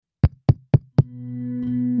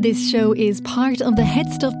This show is part of the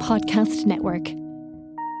Head Stuff Podcast Network.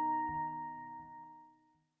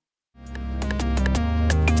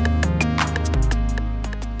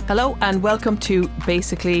 Hello and welcome to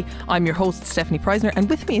Basically. I'm your host, Stephanie Preisner, and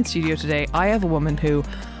with me in studio today, I have a woman who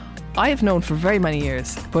I have known for very many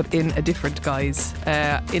years, but in a different guise,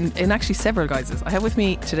 in actually several guises. I have with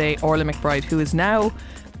me today Orlaith McBride, who is now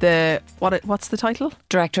what's the title?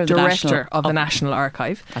 Director of the National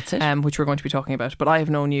Archive. That's it. Which we're going to be talking about. But I have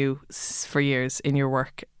known you for years in your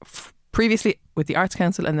work, previously with the Arts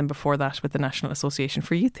Council, and then before that with the National Association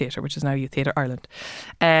for Youth Theatre, which is now Youth Theatre Ireland.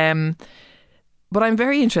 But I'm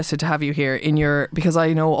very interested to have you here because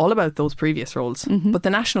I know all about those previous roles. Mm-hmm. But the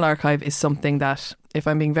National Archive is something that, if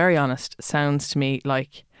I'm being very honest, sounds to me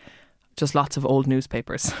like just lots of old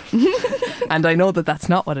newspapers. And I know that that's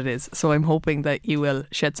not what it is. So I'm hoping that you will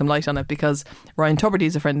shed some light on it, because Ryan Tubridy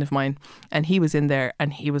is a friend of mine and he was in there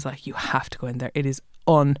and he was like, you have to go in there. It is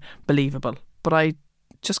unbelievable. But I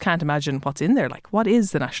just can't imagine what's in there. Like, what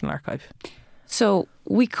is the National Archive? So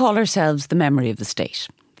we call ourselves the memory of the state.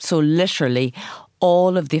 So literally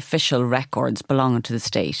all of the official records belonging to the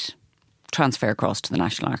state transfer across to the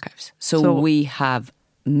National Archives. So we have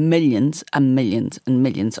millions and millions and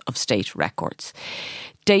millions of state records,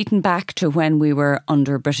 dating back to when we were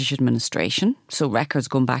under British administration. So records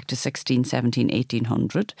going back to 16, 17,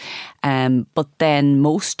 1800. But then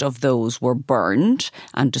most of those were burned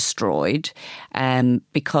and destroyed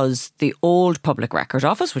because the old Public Records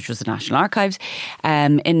Office, which was the National Archives,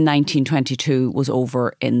 in 1922 was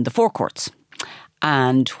over in the Four Courts.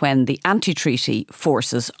 And when the anti-treaty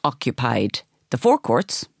forces occupied the Four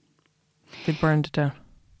Courts, they burned it down.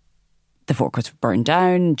 The Four Courts were burned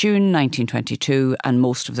down June 1922, and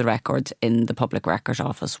most of the records in the Public Records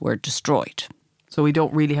Office were destroyed. So we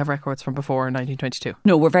don't really have records from before 1922?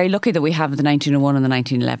 No, we're very lucky that we have the 1901 and the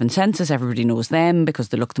 1911 census. Everybody knows them because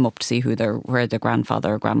they looked them up to see where their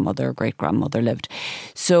grandfather, grandmother, great-grandmother lived.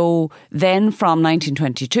 So then from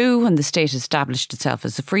 1922, when the state established itself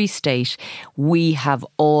as a free state, we have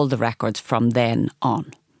all the records from then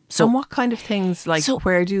on. So and what kind of things,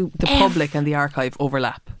 where do the public and the archive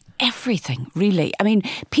overlap? Everything, really. I mean,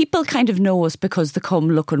 people kind of know us because they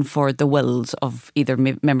come looking for the wills of either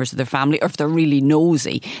members of their family, or if they're really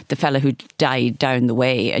nosy, the fella who died down the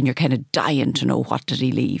way, and you're kind of dying to know what did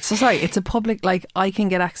he leave. So sorry, it's a public, I can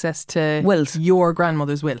get access to wills. Your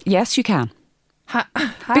grandmother's will? Yes, you can. How?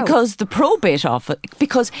 Because the probate office,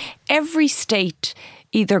 because every state,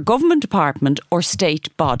 either government department or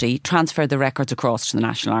state body, transfer the records across to the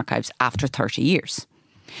National Archives after 30 years.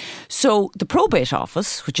 So the probate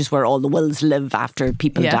office, which is where all the wills live after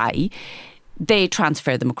people die, they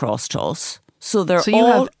transfer them across to us. So you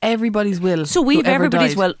have everybody's will. So we have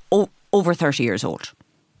everybody's will over 30 years old.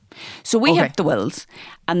 So we have the wills,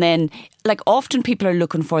 and then often people are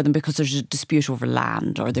looking for them because there's a dispute over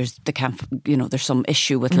land, or there's some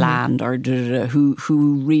issue with land, or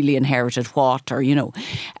who really inherited what, or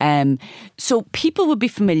so people would be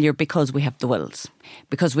familiar because we have the wills,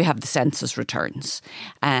 because we have the census returns,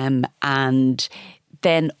 and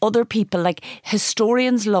then other people, like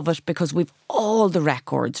historians, love it because we've all the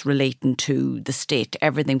records relating to the state,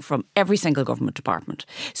 everything from every single government department.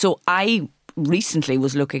 So I recently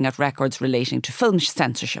was looking at records relating to film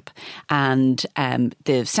censorship and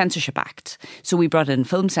the Censorship Act. So we brought in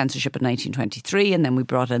film censorship in 1923, and then we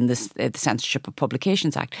brought in the Censorship of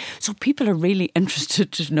Publications Act. So people are really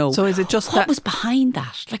interested to know, so is it just what was behind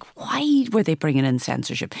that? Like, why were they bringing in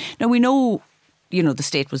censorship? Now we know, the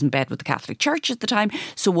state was in bed with the Catholic Church at the time,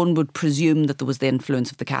 so one would presume that there was the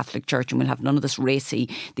influence of the Catholic Church, and we'll have none of these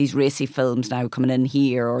racy films now coming in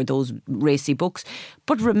here, or those racy books.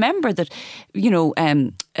 But remember that,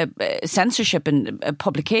 censorship in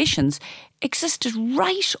publications existed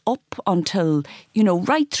right up until,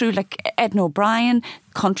 right through, like Edna O'Brien,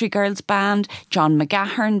 Country Girls Band, John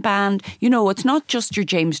McGahern Band. It's not just your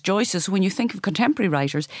James Joyce's. When you think of contemporary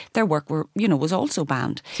writers, their work was also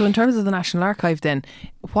banned. So in terms of the National Archive then,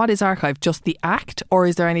 what is archive? Just the Act, or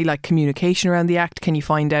is there any communication around the Act? Can you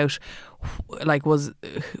find out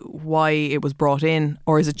why it was brought in,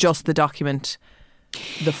 or is it just the document,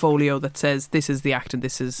 the folio that says this is the Act and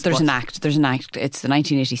this is... There's an Act. It's the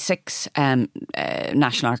 1986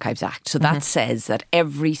 National Archives Act. So that says that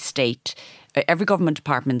every state every government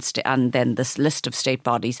department and then this list of state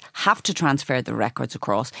bodies have to transfer the records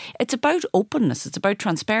across. It's about openness, it's about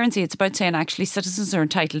transparency, it's about saying actually citizens are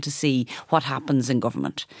entitled to see what happens in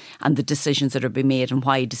government and the decisions that are being made and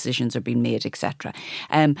why decisions are being made, etc.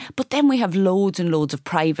 But then we have loads and loads of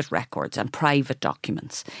private records and private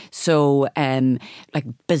documents. So like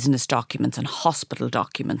business documents and hospital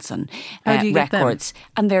documents and records.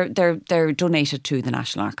 And they're donated to the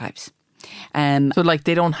National Archives. So like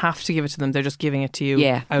they don't have to give it to them, they're just giving it to you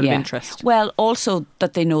out of interest. Well, also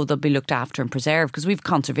that they know they'll be looked after and preserved, because we've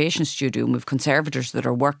conservation studio and we've conservators that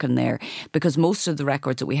are working there, because most of the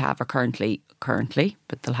records that we have are currently,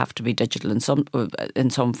 but they'll have to be digital in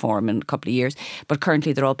some form in a couple of years, but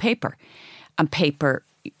currently they're all paper, and paper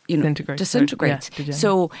disintegrates.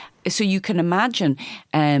 So you can imagine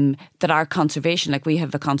that our conservation, like we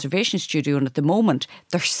have a conservation studio, and at the moment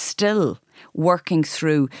they're still working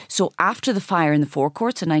through. So after the fire in the Four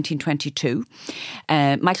Courts in 1922,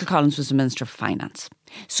 Michael Collins was the Minister for Finance.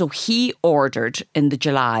 So he ordered in the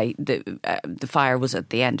July, the fire was at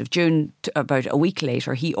the end of June, about a week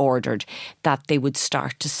later, he ordered that they would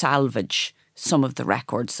start to salvage some of the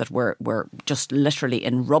records that were just literally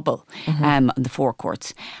in rubble in the Four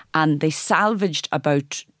Courts. And they salvaged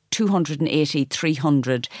about 280,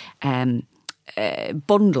 300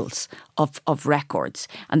 bundles of records,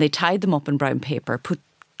 and they tied them up in brown paper, put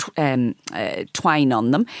twine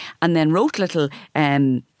on them, and then wrote little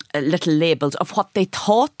labels of what they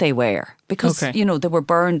thought they were, because they were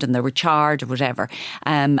burned and they were charred or whatever,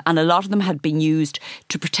 and a lot of them had been used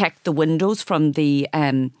to protect the windows from the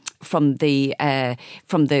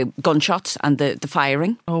gunshots and the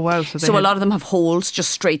firing. Oh wow! So a lot of them have holes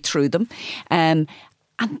just straight through them, and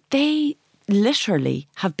they literally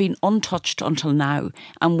have been untouched until now.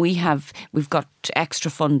 And we've got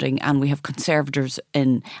extra funding, and we have conservators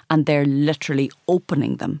in, and they're literally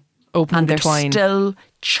opening them. And they're still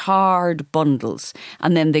charred bundles,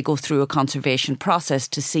 and then they go through a conservation process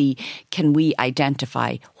to see, can we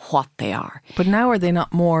identify what they are. But now, are they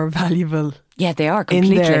not more valuable? Yeah, they are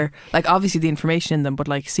completely. In there, like obviously the information in them, but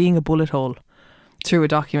like seeing a bullet hole through a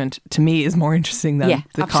document, to me, is more interesting than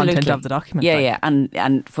the content of the document. Yeah.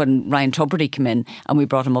 And when Ryan Tubridy came in and we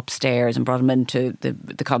brought him upstairs and brought him into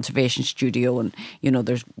the conservation studio, and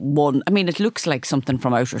there's one, I mean, it looks like something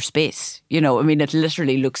from outer space. It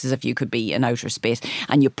literally looks as if you could be in outer space,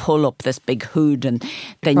 and you pull up this big hood, and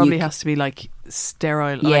then probably has to be like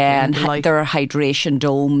sterile. And there are hydration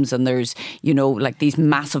domes, and there's like these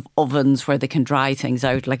massive ovens where they can dry things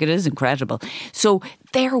out. Like, it is incredible. So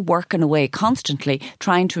they're working away constantly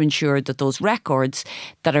trying to ensure that those records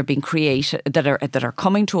that are being created, that are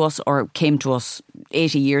coming to us or came to us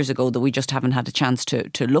 80 years ago, that we just haven't had a chance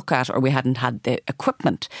to look at, or we hadn't had the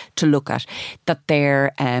equipment to look at, that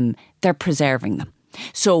they're preserving them.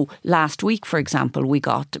 So last week, for example, we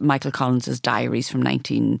got Michael Collins's diaries from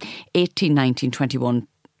 1918, 1921,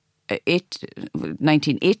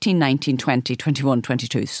 1918, 19, 20, 21,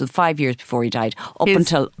 22. So 5 years before he died, up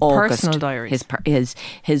until August. Personal diaries.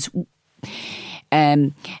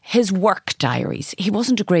 His work diaries. He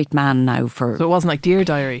wasn't a great man now for... So it wasn't like Dear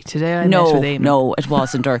Diary, today I met with Amy. No, it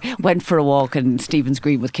wasn't. Or went for a walk in Stephen's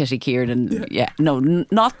Green with Kitty Kieran.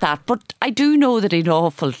 Not that. But I do know that he had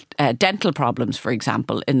awful dental problems, for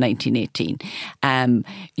example, in 1918.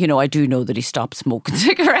 I do know that he stopped smoking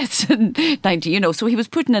cigarettes in 19... So he was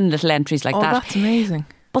putting in little entries like that. Oh, that's amazing.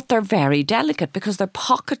 But they're very delicate because they're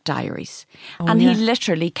pocket diaries. He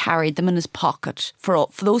literally carried them in his pocket for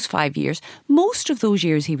those 5 years. Most of those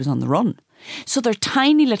years he was on the run. So they're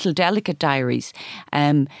tiny little delicate diaries,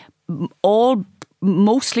 all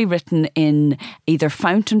mostly written in either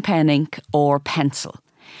fountain pen ink or pencil.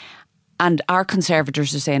 And our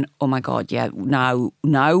conservators are saying, oh my God,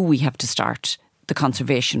 now we have to start the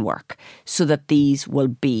conservation work so that these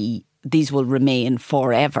will remain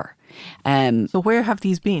forever. So where have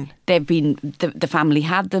these been? They've been, the family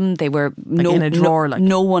had them. They were in a drawer.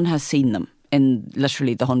 No one has seen them in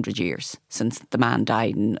literally the 100 years since the man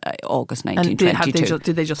died in August 1922. And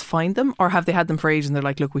did they just find them, or have they had them for ages and they're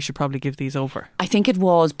like, look, we should probably give these over? I think it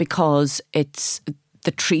was because it's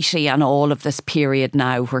the treaty and all of this period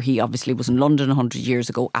now, where he obviously was in London 100 years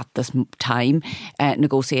ago at this time,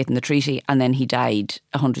 negotiating the treaty, and then he died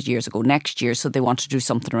 100 years ago next year. So they want to do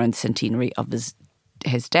something around the centenary of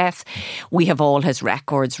his death. We have all his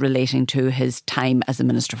records relating to his time as the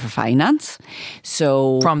Minister for Finance.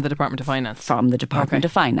 So from the Department of Finance? From the Department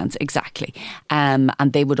of Finance, exactly. And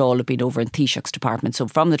they would all have been over in Taoiseach's department, so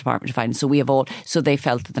from the Department of Finance. So they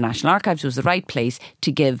felt that the National Archives was the right place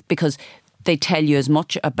to give, because they tell you as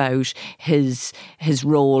much about his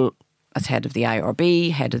role as head of the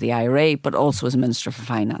IRB, head of the IRA, but also as Minister for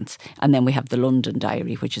Finance. And then we have the London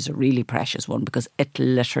diary, which is a really precious one because it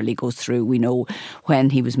literally goes through. We know when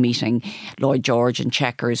he was meeting Lloyd George and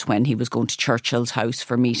Chequers, when he was going to Churchill's house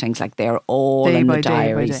for meetings, like they're all in the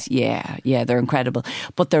diaries. Yeah, they're incredible.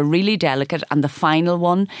 But they're really delicate. And the final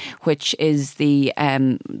one, which is the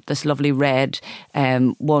this lovely red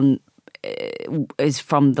one, is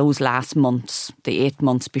from those last months, the 8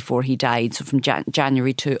 months before he died, so from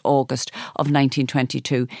January to August of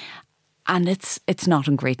 1922, and it's not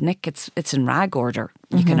in great nick. It's in rag order.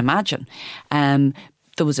 You can imagine.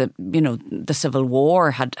 There was the Civil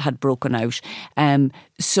War had broken out.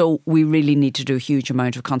 So we really need to do a huge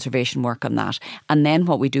amount of conservation work on that. And then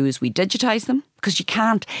what we do is we digitise them, because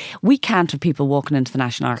we can't have people walking into the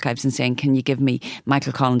National Archives and saying, can you give me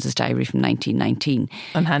Michael Collins' diary from 1919?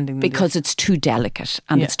 And handing them. Because it's too delicate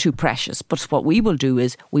and it's too precious. But what we will do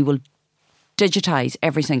is we will digitise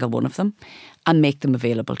every single one of them and make them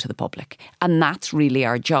available to the public. And that's really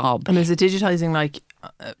our job. And is it digitising like,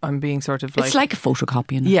 I'm being sort of like... It's like a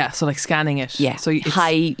photocopying. Yeah, so like scanning it. Yeah. So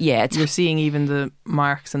you're seeing even the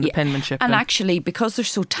marks and the penmanship. And actually, because they're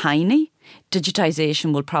so tiny,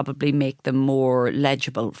 digitisation will probably make them more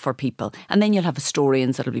legible for people. And then you'll have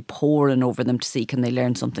historians that'll be poring over them to see can they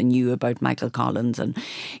learn something new about Michael Collins. And,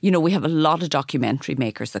 we have a lot of documentary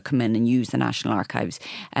makers that come in and use the National Archives.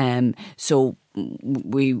 So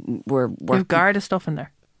we're working... You've Garda stuff in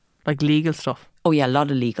there? Like legal stuff? Oh yeah, a lot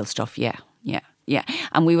of legal stuff, yeah.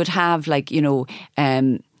 And we would have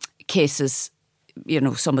cases,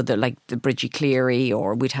 some of the Bridgie Cleary,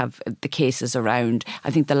 or we'd have the cases around,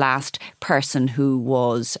 I think the last person who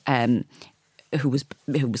was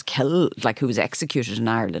killed, who was executed in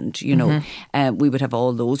Ireland, we would have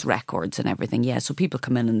all those records and everything. Yeah, so people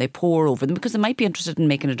come in and they pore over them because they might be interested in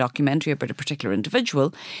making a documentary about a particular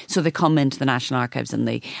individual. So they come into the National Archives and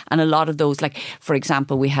a lot of those, for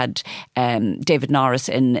example, we had David Norris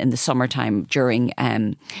in the summertime during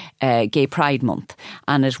Gay Pride Month,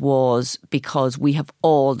 and it was because we have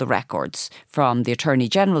all the records from the Attorney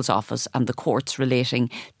General's office and the courts relating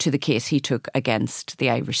to the case he took against the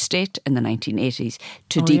Irish state in the 1980s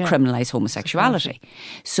to decriminalise homosexuality.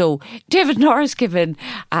 So David Norris came in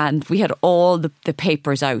and we had all the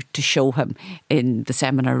papers out to show him in the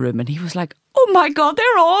seminar room, and he was like, oh my God,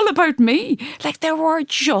 they're all about me. There were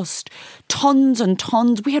just tons and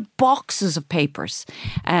tons. We had boxes of papers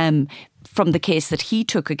from the case that he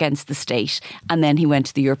took against the state, and then he went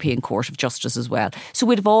to the European Court of Justice as well. So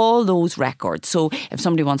we'd have all those records. So if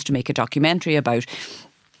somebody wants to make a documentary about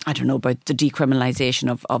the decriminalisation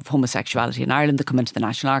of homosexuality in Ireland, they come into the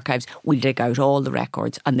National Archives, we'll dig out all the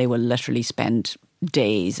records and they will literally spend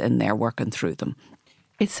days in there working through them.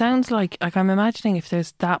 It sounds like I'm imagining if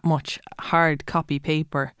there's that much hard copy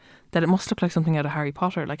paper that it must look like something out of Harry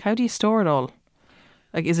Potter. How do you store it all?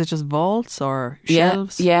 Is it just vaults or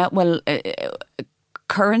shelves? Yeah, well,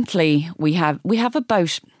 currently we have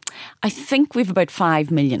about, I think we've about 5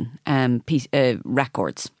 million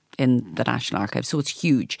records in the National Archives, so it's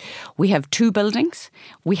huge. We have 2 buildings.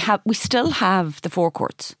 We still have the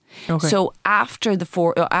forecourts. Okay. So after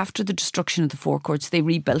the destruction of the forecourts, they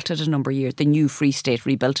rebuilt it a number of years. The new Free State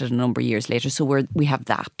rebuilt it a number of years later. So we have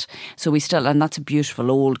that. So we still, and that's a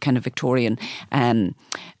beautiful old kind of Victorian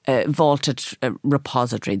vaulted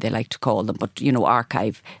repository, they like to call them, but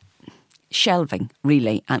archive. Shelving,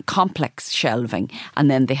 really, and complex shelving, and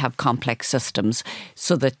then they have complex systems,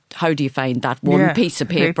 so that how do you find that one piece of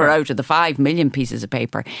paper out of the 5 million pieces of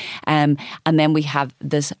paper? And then we have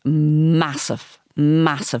this massive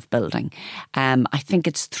building. I think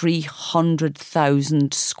it's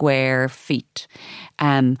 300,000 square feet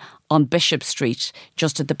on Bishop Street,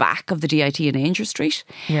 just at the back of the DIT in Ainger Street,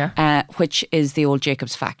 which is the old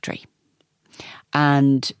Jacobs factory.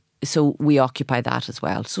 And so we occupy that as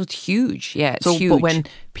well. So it's huge. Yeah, it's huge. But when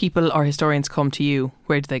people or historians come to you,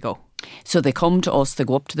 where do they go? So they come to us, they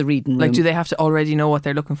go up to the reading room. Do they have to already know what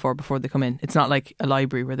they're looking for before they come in? It's not like a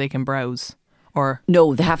library where they can browse, or...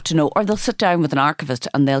 No, they have to know. Or they'll sit down with an archivist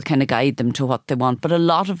and they'll kind of guide them to what they want. But a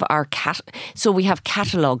lot of our... So we have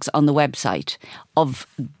catalogues on the website of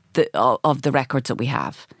the records that we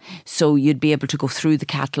have. So you'd be able to go through the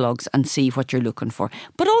catalogues and see what you're looking for.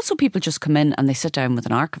 But also people just come in and they sit down with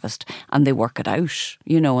an archivist and they work it out,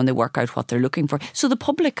 and they work out what they're looking for. So the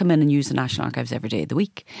public come in and use the National Archives every day of the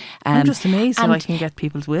week. I'm just amazed how I can get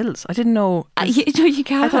people's wills. I didn't know. You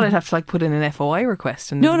can. I thought I'd have to put in an FOI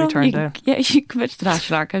request and it'd be turned down. Yeah, you come into the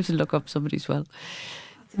National Archives and look up somebody's will.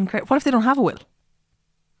 That's incredible. What if they don't have a will?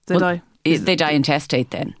 They die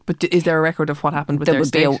intestate then. But is there a record of what happened with their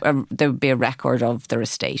estate? There would be a record of their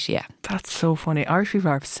estate, yeah. That's so funny. Irish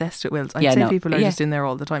people are obsessed with wills. I'd say people are just in there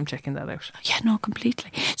all the time checking that out. Yeah, no,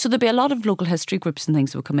 completely. So there'll be a lot of local history groups and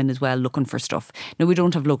things that will come in as well looking for stuff. Now, we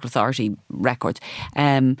don't have local authority records.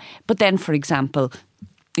 But then, for example,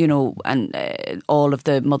 you know, and all of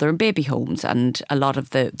the mother and baby homes and a lot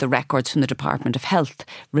of the records from the Department of Health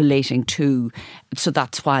relating to, so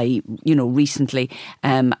that's why, you know, recently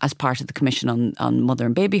as part of the Commission on Mother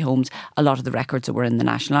and Baby Homes, a lot of the records that were in the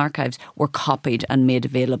National Archives were copied and made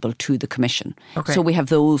available to the Commission. Okay. So we have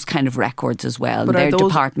those kind of records as well. But they're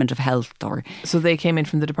Department of Health So they came in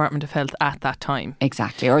from the Department of Health at that time?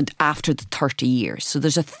 Exactly, or after the 30 years. So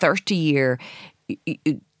there's a 30-year...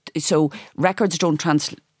 So records don't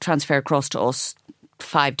transfer across to us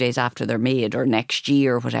 5 days after they're made or next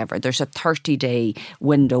year or whatever. There's a 30-day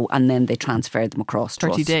window and then they transfer them across to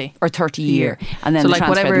us. 30-day? Or 30-year. And then so they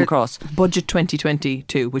transfer them across. Budget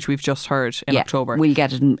 2022, which we've just heard in October. We'll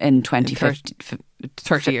get it in 2050.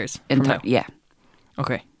 30 years from now. Yeah.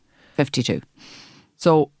 Okay. 52.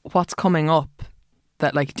 So what's coming up?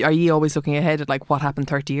 That, like, are you always looking ahead at like what happened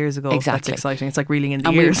 30 years ago? Exactly. That's exciting. It's like reeling in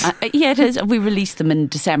the years. Yeah, it is. We released them in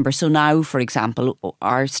December. So now, for example,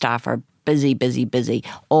 our staff are busy.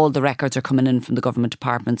 All the records are coming in from the government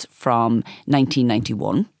departments from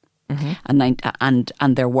 1991. Mm-hmm.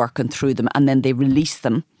 And they're working through them. And then they release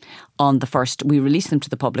them on the 1st. We release them to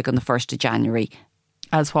the public on the 1st of January.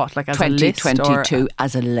 As what? Like as 2022 a list? Or?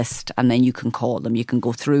 As a list. And then you can call them. You can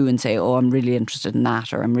go through and say, oh, I'm really interested in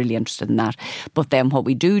that, or I'm really interested in that. But then what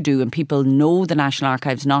we do, and people know the National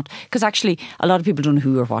Archives not, because actually a lot of people don't know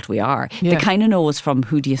who or what we are. Yeah. They kind of know us from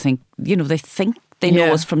who do you think, you know, they think they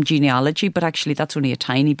know us from genealogy, but actually that's only a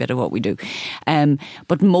tiny bit of what we do.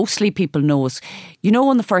 But mostly people know us. You know,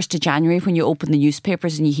 on the 1st of January, when you open the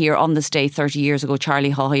newspapers and you hear on this day 30 years ago,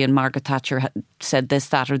 Charlie Haughey and Margaret Thatcher said this,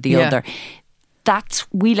 that or the other.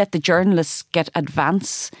 We let the journalists get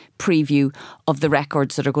advance preview of the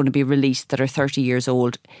records that are going to be released that are 30 years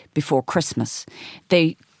old before Christmas.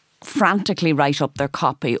 They frantically write up their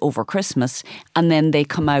copy over Christmas and then they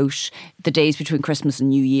come out the days between Christmas and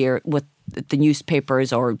New Year with the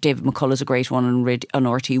newspapers, or David McCullough's a great one on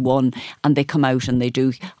RT1, and they come out and they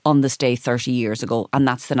do on this day 30 years ago, and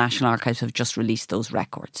that's the National Archives have just released those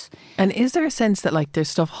records. And is there a sense that like there's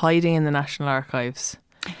stuff hiding in the National Archives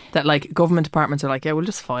that like government departments are like, yeah, we'll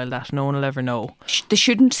just file that, no one will ever know? They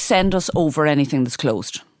shouldn't send us over anything that's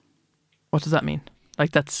closed. What does that mean?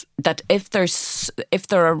 Like that if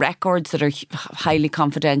there are records that are highly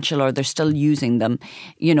confidential or they're still using them,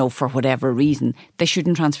 you know, for whatever reason, they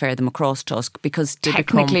shouldn't transfer them across to us, because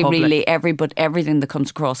technically, really, everything that comes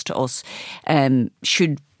across to us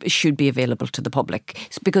should be available to the public.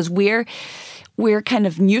 It's because we're kind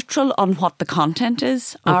of neutral on what the content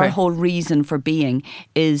is. Okay. Our whole reason for being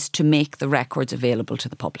is to make the records available to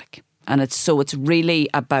the public. And it's really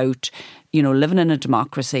about, you know, living in a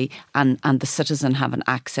democracy and the citizen having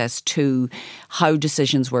access to how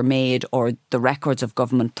decisions were made or the records of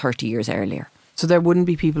government 30 years earlier. So there wouldn't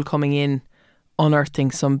be people coming in unearthing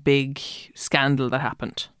some big scandal that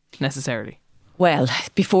happened necessarily? Well,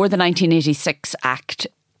 before the 1986 Act,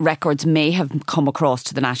 records may have come across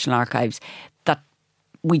to the National Archives that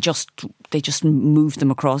they just moved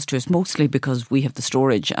them across to us, mostly because we have the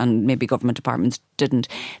storage and maybe government departments didn't.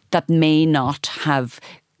 That may not have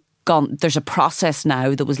gone. There's a process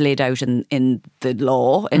now that was laid out in the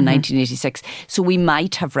law in 1986. So we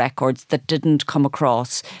might have records that didn't come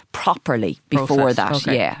across properly before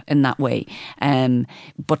that, in that way.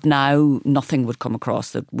 But now nothing would come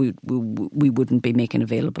across that we wouldn't be making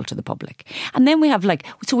available to the public. And then we have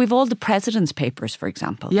we've all the president's papers, for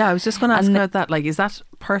example. Yeah, I was just going to ask about that. Like, is that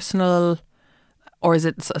personal, or is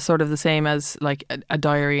it sort of the same as like a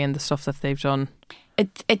diary and the stuff that they've done?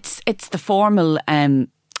 It's the formal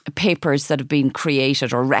papers that have been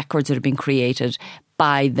created, or records that have been created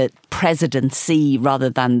by the presidency rather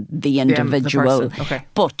than the individual. Okay.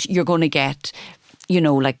 But you're going to get, you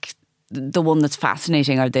know, like the one that's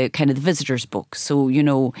fascinating are the kind of the visitors' books. So, you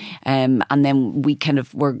know, and then we kind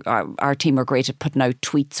of our team are great at putting out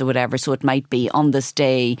tweets or whatever. So it might be on this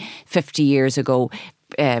day 50 years ago,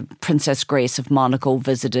 Princess Grace of Monaco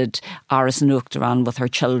visited Áras an Uachtaráin with her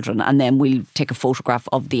children, and then we'll take a photograph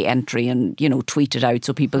of the entry and, you know, tweet it out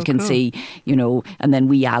so people can see, you know, and then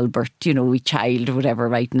wee Albert, you know, wee child or whatever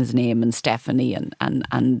writing his name, and Stephanie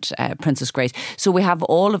and Princess Grace. So we have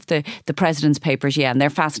all of the president's papers, and they're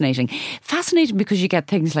fascinating because you get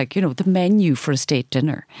things like, you know, the menu for a state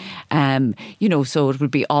dinner, you know, so it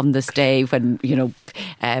would be on this day when, you know,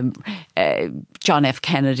 John F.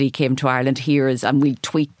 Kennedy came to Ireland. And we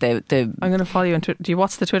tweet the. I'm going to follow you on Twitter.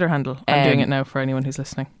 What's the Twitter handle? I'm doing it now for anyone who's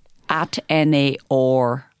listening. At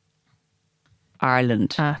NAOR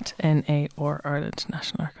Ireland. At NAOR Ireland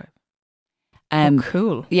National Archive.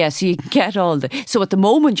 Cool. Yeah, so you can get all so at the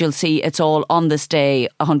moment you'll see it's all on this day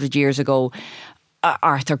 100 years ago.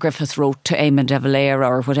 Arthur Griffith wrote to Eamon de Valera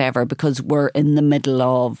or whatever, because we're in the middle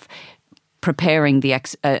of preparing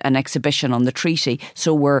an exhibition on the treaty.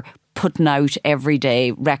 So we're putting out every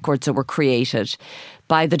day records that were created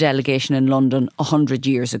by the delegation in London 100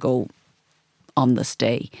 years ago on this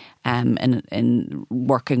day, in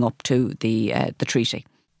working up to the treaty.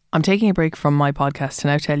 I'm taking a break from my podcast to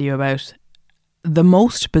now tell you about the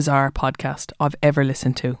most bizarre podcast I've ever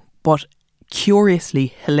listened to, but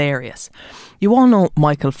curiously hilarious. You all know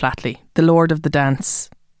Michael Flatley, the Lord of the Dance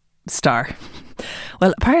star.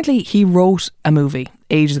 Well, apparently he wrote a movie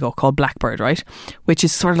ages ago called Blackbird, right? Which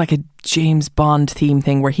is sort of like a James Bond theme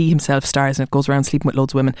thing where he himself stars and it goes around sleeping with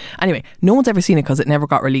loads of women. Anyway, no one's ever seen it because it never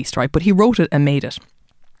got released, right? But he wrote it and made it.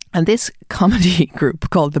 And this comedy group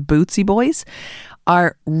called the Bootsy Boys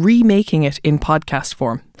are remaking it in podcast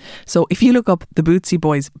form. So if you look up the Bootsy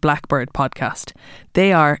Boys Blackbird podcast,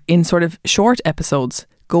 they are in sort of short episodes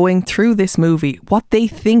going through this movie, what they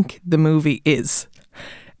think the movie is.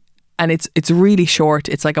 And it's really short.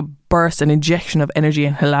 It's like a burst, an injection of energy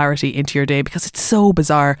and hilarity into your day because it's so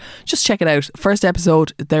bizarre. Just check it out. First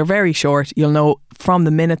episode, they're very short. You'll know from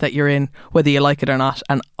the minute that you're in whether you like it or not.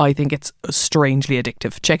 And I think it's strangely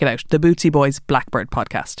addictive. Check it out. The Bootsy Boys Blackbird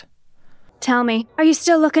podcast. Tell me, are you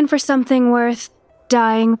still looking for something worth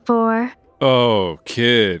dying for? Oh,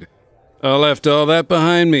 kid. I left all that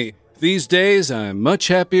behind me. These days, I'm much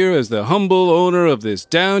happier as the humble owner of this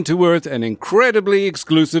down-to-earth and incredibly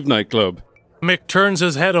exclusive nightclub. Mick turns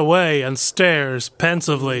his head away and stares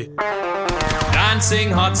pensively. Dancing,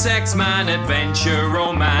 hot sex, man, adventure,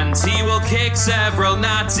 romance. He will kick several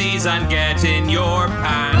Nazis and get in your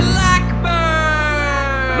pants.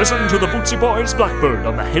 Blackbird! Listen to the Bootsy Boys Blackbird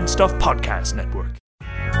on the Headstuff Podcast Network.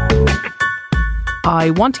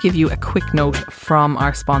 I want to give you a quick note from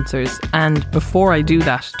our sponsors, and before I do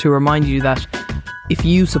that, to remind you that if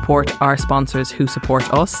you support our sponsors who support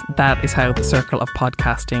us, that is how the circle of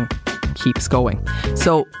podcasting keeps going.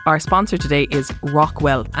 So our sponsor today is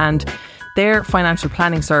Rockwell, and their financial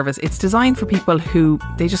planning service, it's designed for people who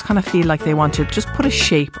they just kind of feel like they want to just put a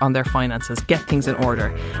shape on their finances, get things in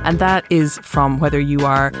order. And that is from whether you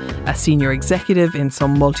are a senior executive in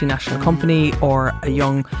some multinational company or a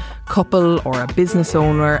young couple or a business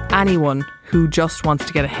owner, anyone who just wants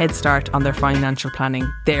to get a head start on their financial planning,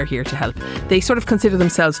 they're here to help. They sort of consider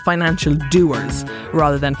themselves financial doers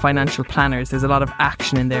rather than financial planners. There's a lot of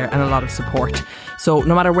action in there and a lot of support. So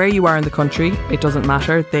no matter where you are in the country, it doesn't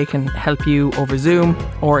matter. They can help you over Zoom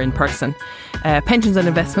or in person. Pensions and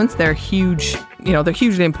investments, they're huge, they're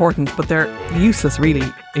hugely important, but they're useless really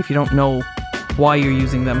if you don't know why you're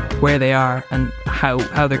using them, where they are and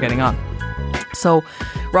how they're getting on. So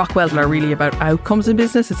Rockwell are really about outcomes in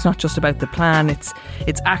business. It's not just about the plan, it's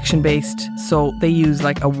action based. So they use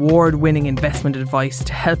like award-winning investment advice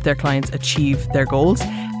to help their clients achieve their goals.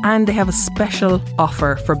 And they have a special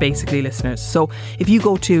offer for Basically listeners. So if you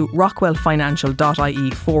go to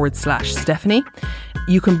rockwellfinancial.ie/Stephanie,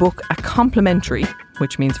 you can book a complimentary,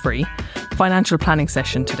 which means free, financial planning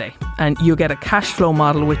session today. And you'll get a cash flow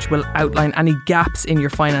model which will outline any gaps in your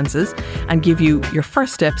finances and give you your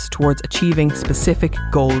first steps towards achieving specific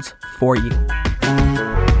goals for you.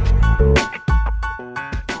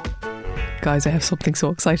 Guys, I have something so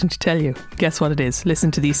exciting to tell you. Guess what it is? Listen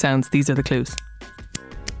to these sounds. These are the clues.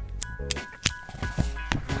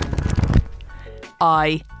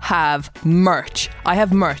 I have merch. I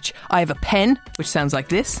have a pen, which sounds like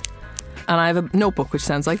this, and I have a notebook, which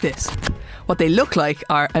sounds like this. What they look like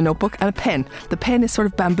are a notebook and a pen. The pen is sort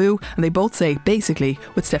of bamboo, and they both say Basically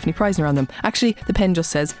with Stephanie Preisner on them. Actually, the pen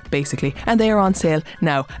just says Basically, and they are on sale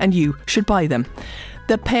now, and you should buy them.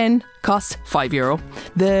 The pen costs €5.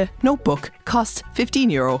 The notebook costs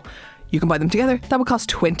 €15. You can buy them together, that would cost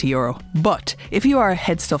 €20. But if you are a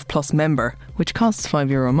Headstuff Plus member, which costs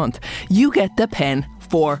 €5 a month, you get the pen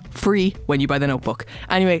for free when you buy the notebook.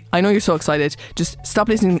 Anyway, I know you're so excited. Just stop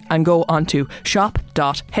listening and go on to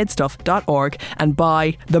shop.headstuff.org and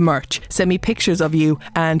buy the merch. Send me pictures of you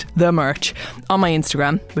and the merch on my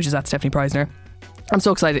Instagram, which is at Stephanie Preisner. I'm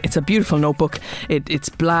so excited. It's a beautiful notebook. It's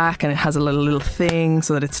black and it has a little thing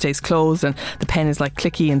so that it stays closed, and the pen is like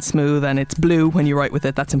clicky and smooth, and it's blue when you write with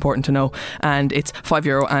it. That's important to know. And it's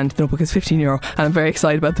 €5 and the notebook is €15, and I'm very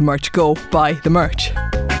excited about the merch. Go buy the merch.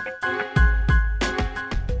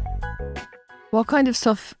 What kind of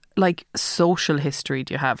stuff like social history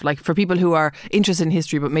do you have? Like for people who are interested in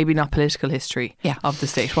history but maybe not political history of the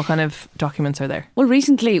state, what kind of documents are there? Well,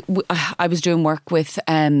 recently I was doing work with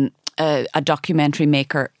a documentary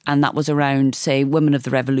maker, and that was around, say, women of the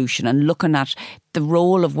revolution, and looking at the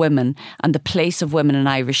role of women and the place of women in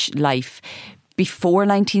Irish life before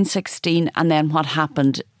 1916 and then what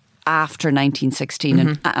happened after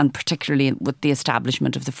 1916 and particularly with the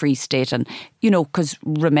establishment of the Free State. And, you know, because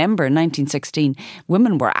remember, in 1916,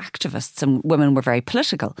 women were activists and women were very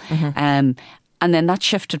political. And then that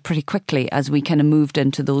shifted pretty quickly as we kind of moved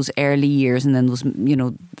into those early years and then those, you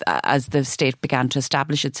know, as the state began to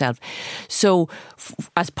establish itself. So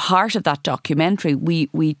as part of that documentary, we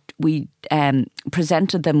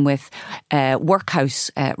presented them with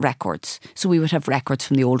workhouse records. So we would have records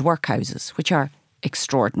from the old workhouses, which are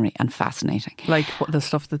extraordinary and fascinating. Like what, the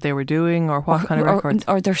stuff that they were doing, or what kind of records?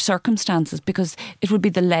 Or their circumstances, because it would be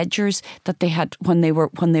the ledgers that they had when they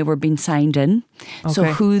were being signed in. Okay. So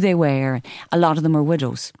who they were. A lot of them were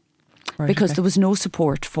widows. Right, because there was no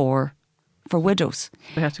support for widows.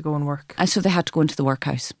 They had to go and work. And so they had to go into the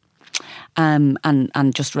workhouse. And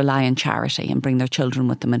just rely on charity and bring their children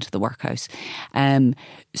with them into the workhouse.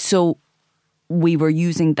 So we were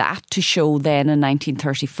using that to show then in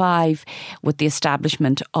 1935, with the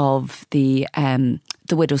establishment of the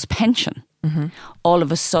widow's pension, all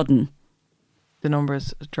of a sudden the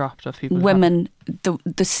numbers dropped of people. Women,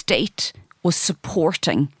 the state was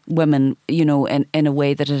supporting women, you know, in a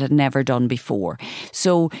way that it had never done before.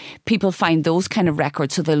 So people find those kind of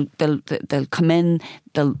records. So they'll come in,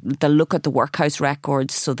 they'll look at the workhouse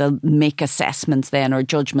records. So they'll make assessments then, or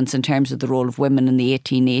judgments in terms of the role of women in the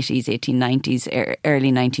 1880s, 1890s,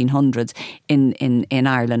 early 1900s in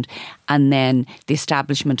Ireland, and then the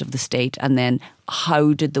establishment of the state, and then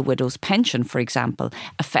how did the widow's pension, for example,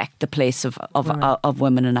 affect the place of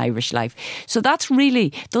women in Irish life? So that's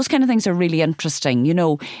really, those kind of things are really interesting, you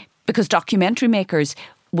know, because documentary makers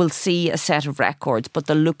will see a set of records, but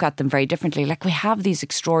they'll look at them very differently. Like we have these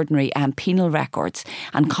extraordinary penal records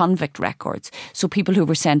and convict records. So people who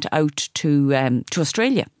were sent out to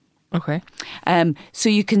Australia. Okay. So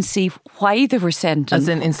you can see why they were sent. As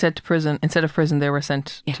in instead of prison, they were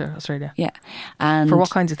sent to Australia. Yeah. And for what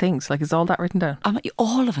kinds of things? Like, is all that written down?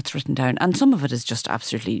 All of it's written down, and some of it is just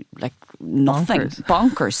absolutely like nothing,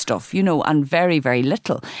 bonkers stuff, you know, and very, very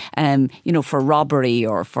little, you know, for robbery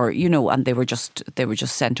or for, you know, and they were just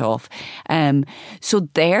sent off. So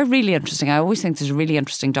they're really interesting. I always think there's a really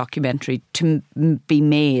interesting documentary to be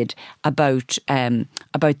made about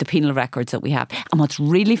the penal records that we have. And what's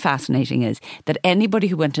really fascinating is that anybody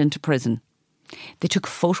who went into prison, they took a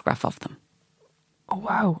photograph of them. Oh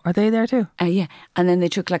wow, are they there too? Yeah, and then they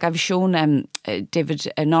took, like I've shown David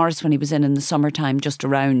Norris when he was in the summertime, just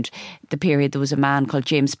around the period, there was a man called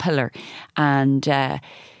James Pillar, and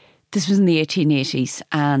this was in the 1880s,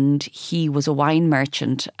 and he was a wine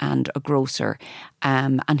merchant and a grocer,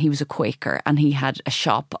 and he was a Quaker, and he had a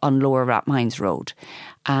shop on Lower Rathmines Road,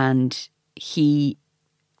 and he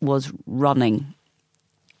was running.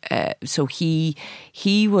 So he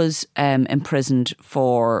was imprisoned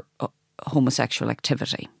for homosexual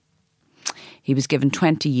activity. He was given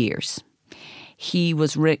 20 years. He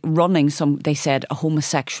was running they said, a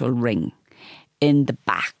homosexual ring in the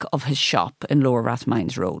back of his shop in Lower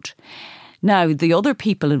Rathmines Road. Now, the other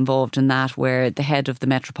people involved in that were the head of the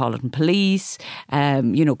Metropolitan Police,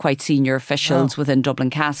 you know, quite senior officials within Dublin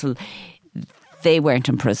Castle. They weren't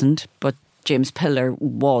imprisoned, but James Pillar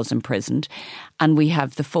was imprisoned, and we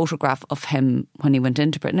have the photograph of him when he went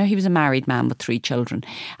into prison. Now, he was a married man with 3 children,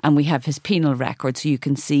 and we have his penal record, so you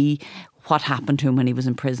can see what happened to him when he was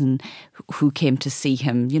in prison, who came to see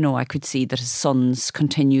him. You know, I could see that his sons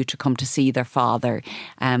continued to come to see their father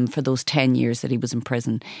for those 10 years that he was in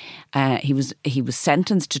prison. He was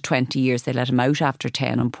sentenced to 20 years. They let him out after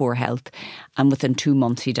 10 on poor health, and within 2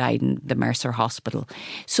 months he died in the Mercer Hospital.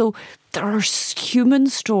 So there are human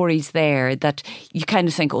stories there that you kind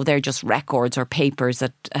of think, oh, they're just records or papers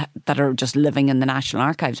that are just living in the National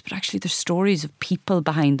Archives. But actually there's stories of people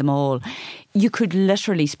behind them all. You could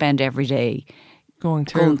literally spend every day going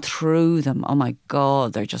through them. Oh my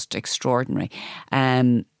God, they're just extraordinary.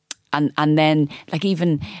 And then like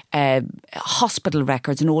even hospital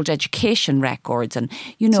records and old education records, and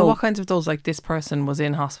you know. So what kinds of those, like this person was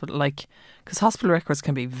in hospital, like, because hospital records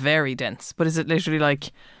can be very dense, but is it literally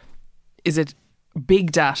like, is it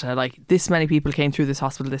big data, like this many people came through this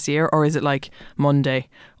hospital this year, or is it like Monday,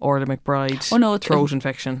 Orla McBride, throat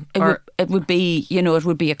infection? It would be, you know, it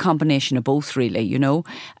would be a combination of both, really, you know.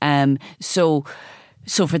 So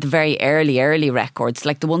for the very early records,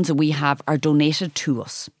 like the ones that we have, are donated to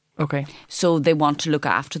us. Okay. So they want to look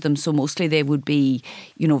after them. So mostly they would be,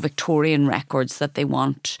 Victorian records that they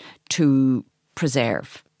want to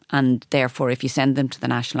preserve. And therefore, if you send them to the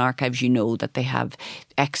National Archives, you know that they have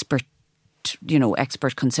expert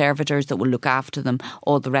conservators that will look after them.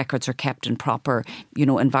 All the records are kept in proper,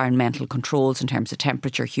 environmental controls in terms of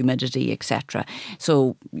temperature, humidity, etc.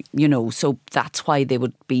 So, so that's why they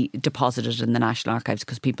would be deposited in the National Archives,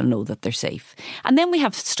 because people know that they're safe. And then we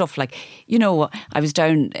have stuff like, I was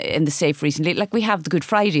down in the safe recently, like we have the Good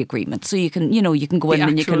Friday Agreement. So you can, you can go in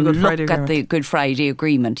and you can look at the Good Friday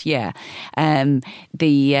Agreement. Yeah. So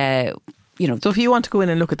if you want to go in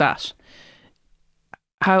and look at that,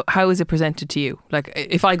 how is it presented to you? Like,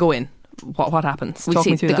 if I go in, what happens? Talk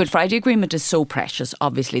me through the Good Friday Agreement is so precious,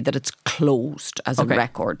 obviously, that it's closed as a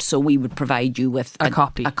record. So we would provide you with a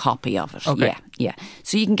copy of it. Okay. Yeah.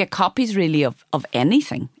 So you can get copies really of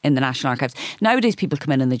anything in the National Archives. Nowadays people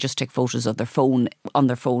come in and they just take photos of their phone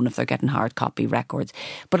if they're getting hard copy records.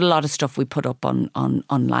 But a lot of stuff we put up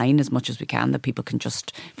online as much as we can, that people can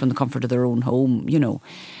just, from the comfort of their own home,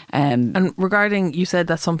 And regarding, you said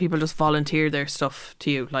that some people just volunteer their stuff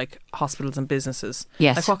to you, like hospitals and businesses.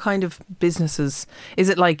 Yes. Like, what kind of businesses? Is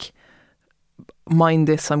it like, mind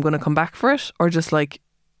this, I'm going to come back for it? Or just like,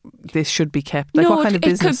 this should be kept? Like, what kind of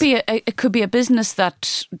business? It could be a business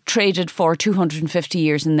that traded for 250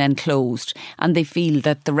 years and then closed, and they feel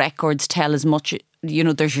that the records tell as much,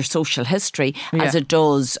 there's your social history, as it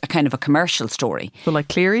does a kind of a commercial story. So like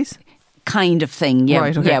Cleary's? Kind of thing, yeah.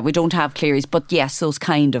 Right, okay. Yeah, we don't have Cleary's, but yes, those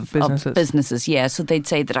kind of businesses. Yeah, so they'd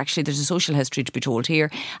say that actually there's a social history to be told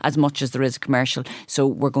here as much as there is a commercial. So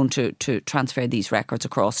we're going to transfer these records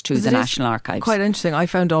across to the National Archives. Quite interesting. I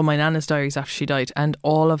found all my Nana's diaries after she died, and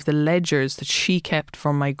all of the ledgers that she kept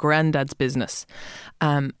from my granddad's business.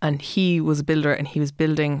 And he was a builder, and he was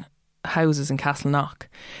building houses in Castleknock,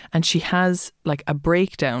 and she has like a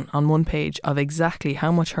breakdown on one page of exactly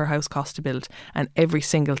how much her house cost to build and every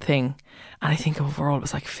single thing, and I think overall it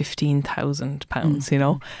was like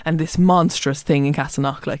 £15,000, and this monstrous thing in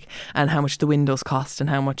Castleknock, like, and how much the windows cost and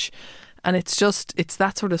how much, and it's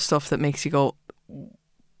that sort of stuff that makes you go,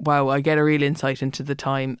 wow, I get a real insight into the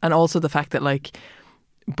time. And also the fact that, like,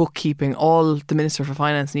 bookkeeping, all the Minister for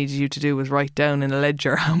Finance needed you to do was write down in a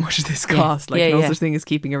ledger how much this cost. No such thing as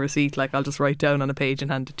keeping a receipt. Like, I'll just write down on a page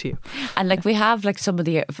and hand it to you. And like, we have like some of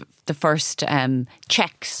the first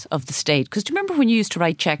cheques of the state. Because do you remember when you used to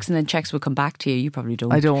write cheques and then cheques would come back to you? You probably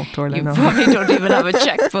don't. I don't, Orlaith, You no. probably don't even have a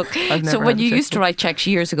chequebook. So when you used to write cheques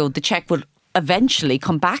years ago, the cheque would eventually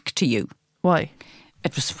come back to you. Why?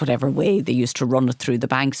 It was whatever way they used to run it through the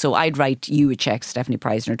bank. So I'd write you a cheque, Stephanie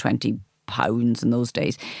Preisner, £20 in those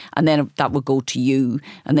days, and then that would go to you,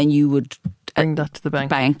 and then you would bring that to the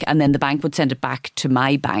bank, and then the bank would send it back to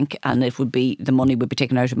my bank, and it would be, the money would be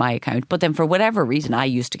taken out of my account. But then for whatever reason, I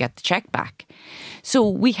used to get the cheque back. So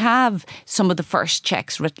we have some of the first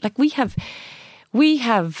cheques, like we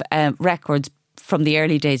have records from the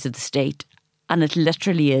early days of the state, and it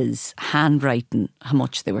literally is handwriting how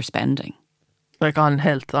much they were spending. Like on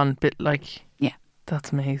health, on bit, like, yeah,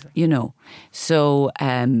 that's amazing. So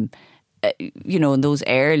in those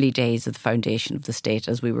early days of the foundation of the state,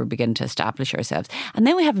 as we were beginning to establish ourselves. And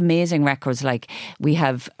then we have amazing records, like we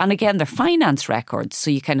have, and again, they're finance records.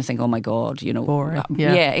 So you kind of think, oh my God, boring.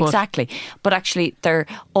 Yeah, exactly. But actually, they're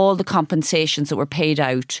all the compensations that were paid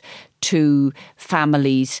out to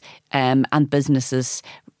families and businesses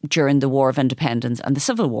during the War of Independence and the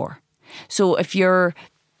Civil War. So if your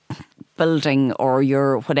building or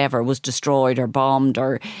your whatever was destroyed or bombed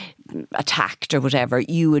or attacked or whatever,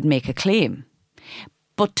 you would make a claim.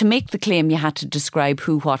 But to make the claim, you had to describe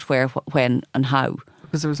who, what, where, when and how.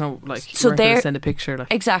 Because there was no, like, you weren't going to send a picture.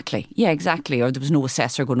 Like. Exactly. Yeah, exactly. Or there was no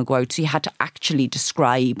assessor going to go out. So you had to actually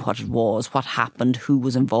describe what it was, what happened, who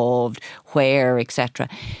was involved, where, etc.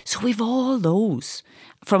 So we've all those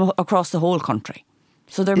from across the whole country.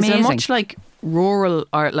 So they're amazing. Is there much like rural,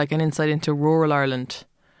 or like an insight into rural Ireland?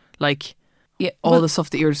 Like, all the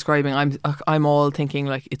stuff that you're describing, I'm all thinking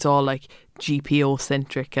like it's all like GPO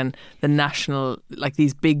centric and the national, like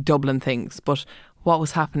these big Dublin things. But what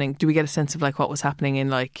was happening? Do we get a sense of like what was happening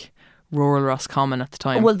in like rural Roscommon at the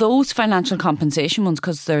time? Well, those financial compensation ones,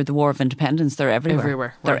 because they're the War of Independence, they're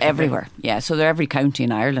everywhere. They're right, everywhere. Okay. Yeah, so they're every county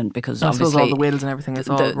in Ireland, because I suppose all the wills and everything is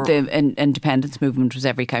all the independence movement was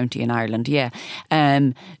every county in Ireland. Yeah.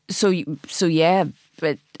 So yeah.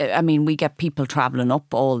 But I mean, we get people travelling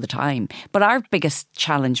up all the time. But our biggest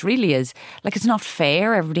challenge really is, like, it's not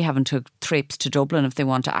fair everybody having to traipse to Dublin if they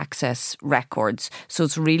want to access records. So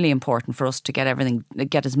it's really important for us to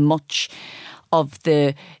get as much of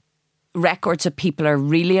the records that people are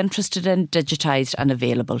really interested in, digitised and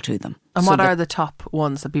available to them. And what are the top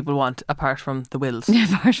ones that people want, apart from the wills?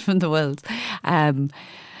 Apart from the wills.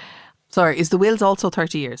 Sorry, is the wills also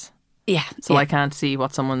 30 years? Yeah. So I can't see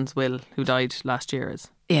what someone's will who died last year is.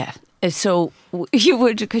 Yeah. So you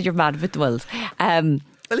would, because you're mad with the wills. Well,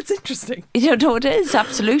 it's interesting. No, it is,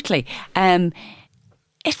 absolutely.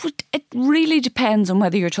 It really depends on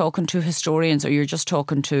whether you're talking to historians or you're just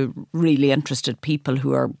talking to really interested people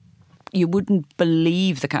who are, you wouldn't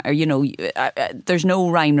believe there's no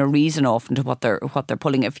rhyme or reason often to what they're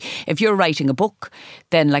pulling. If you're writing a book,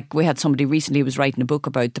 then like we had somebody recently who was writing a book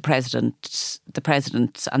about the president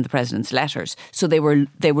and the president's letters. So they were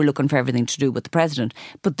looking for everything to do with the president.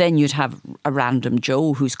 But then you'd have a random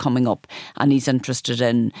Joe who's coming up and he's interested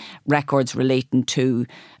in records relating to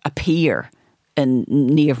a peer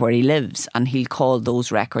near where he lives, and he'll call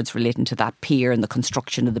those records relating to that pier and the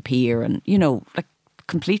construction of the pier, and like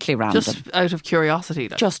completely random. Just out of curiosity.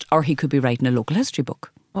 Or he could be writing a local history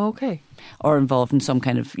book. Okay. Or involved in some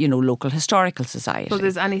kind of, local historical society. So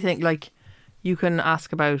there's anything like you can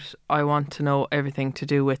ask about, I want to know everything to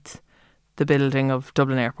do with the building of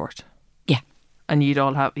Dublin Airport. Yeah. And you'd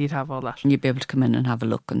have all that. And you'd be able to come in and have a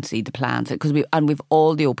look and see the plans. Because we've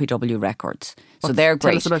all the OPW records. So they're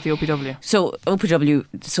great. Tell us about the OPW. So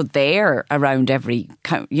OPW, they're around every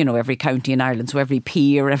county in Ireland. So every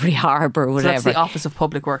pier, every harbour, whatever. So that's the Office of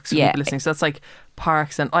Public Works for people listening. So that's like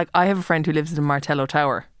parks, and like I have a friend who lives in Martello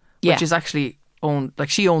Tower, which is actually owned, like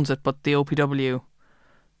she owns it, but the OPW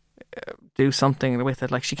do something with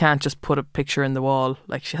it. Like she can't just put a picture in the wall.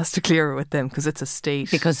 Like she has to clear it with them because it's a state.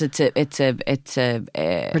 Because it's a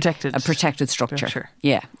protected structure.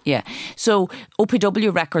 Yeah. So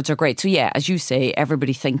OPW records are great. So yeah, as you say,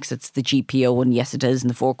 everybody thinks it's the GPO, and yes, it is, and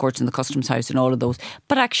the Four Courts and the Customs House and all of those.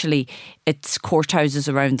 But actually, it's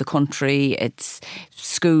courthouses around the country. It's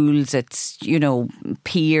schools. It's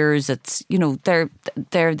piers. It's they're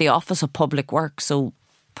the Office of Public Works. So.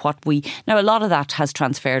 Now a lot of that has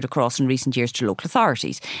transferred across in recent years to local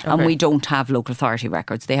authorities, and we don't have local authority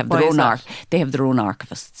records. They have their own they have their own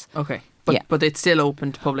archivists. Okay, but it's still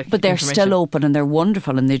open to public. But they're still open, and they're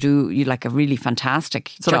wonderful, and they do a really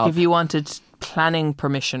fantastic job. Like if you wanted planning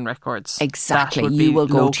permission records, exactly, you will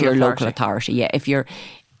go to your local authority. Yeah, if you're.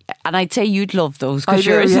 And I'd say you'd love those. Well, if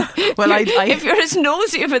you're as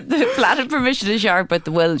nosy about the planning permission as you are about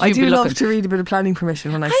the wills, I do love to read a bit of planning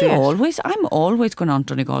permission when I see it. I'm always going on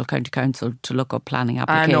Donegal County Council to look up planning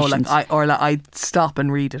applications. I know, I'd stop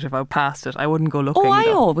and read it if I passed it. I wouldn't go looking. I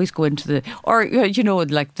always go into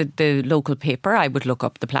the local paper. I would look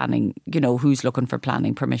up the planning. Who's looking for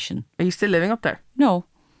planning permission. Are you still living up there? No.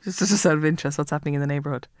 Just out of interest, what's happening in the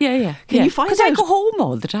neighbourhood? Yeah. Can you find out? Because I go home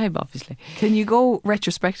all the time, obviously. Can you go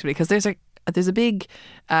retrospectively? Because there's a big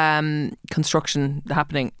construction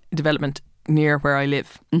development near where I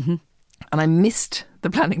live, and I missed the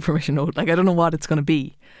planning permission note. Like I don't know what it's going to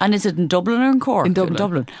be. And is it in Dublin or in Cork? In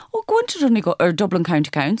Dublin. Oh, go into Donegal or Dublin County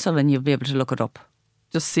Council, and you'll be able to look it up.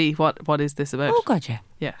 Just see what is this about? Oh God, yeah.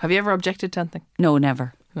 Yeah. Have you ever objected to anything? No,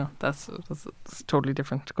 never. No, that's a totally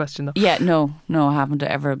different question though. Yeah, no, I haven't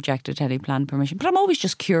ever objected to any plan permission. But I'm always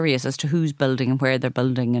just curious as to who's building and where they're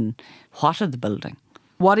building and what are they building.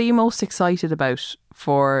 What are you most excited about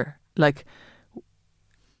for like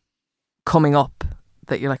coming up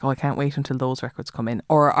that you're like, I can't wait until those records come in?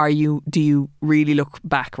 Or do you really look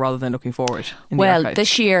back rather than looking forward in the archive?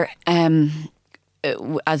 This year,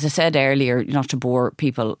 as I said earlier, not to bore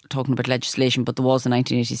people talking about legislation, but there was the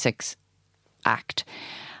 1986 Act.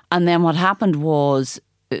 And then what happened was,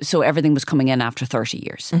 so everything was coming in after 30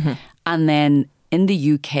 years. Mm-hmm. And then in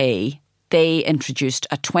the UK, they introduced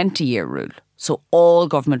a 20-year rule. So all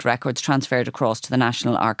government records transferred across to the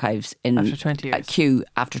National Archives in after 20 years. Queue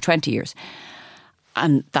after 20 years.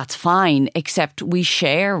 And that's fine, except we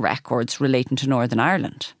share records relating to Northern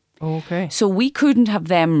Ireland. Okay. So we couldn't have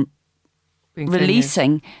them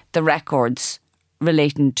releasing the records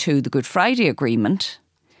relating to the Good Friday Agreement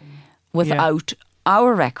without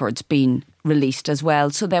our records being released as well.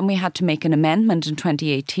 So then we had to make an amendment in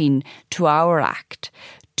 2018 to our Act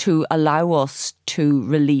to allow us to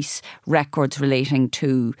release records relating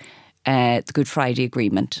to the Good Friday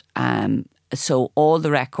Agreement. So all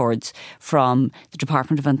the records from the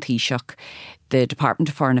Department of An Taoiseach, the Department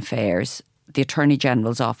of Foreign Affairs, the Attorney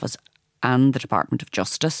General's Office and the Department of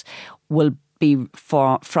Justice will be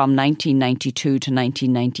from 1992 to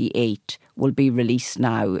 1998 will be released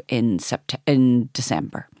now in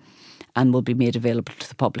December and will be made available to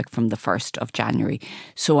the public from the 1st of January.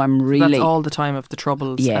 So I'm really... That's all the time of the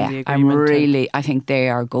Troubles and the agreement. I think they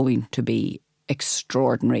are going to be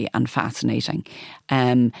extraordinary and fascinating.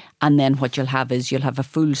 And then what you'll have is you'll have a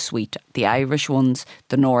full suite, the Irish ones,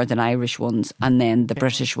 the Northern Irish ones, and then the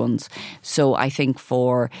British ones. So I think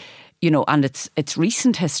and it's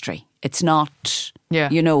recent history. It's not,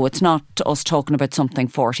 it's not us talking about something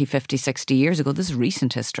 40, 50, 60 years ago. This is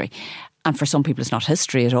recent history. And for some people, it's not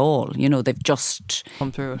history at all. They've just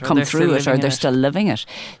come through it, or they're still living it.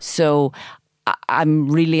 So I'm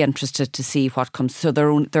really interested to see what comes. So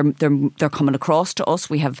they're coming across to us.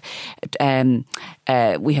 We have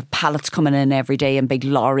pallets coming in every day and big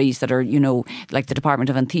lorries that are, like the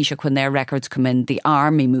Department of An Taoiseach, when their records come in, the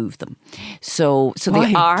army move them. So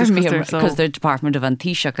the army, because they're Department of An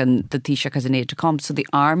Taoiseach and the Taoiseach has an aide de camp, so the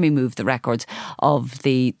army move the records of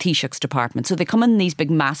the Taoiseach's department. So they come in these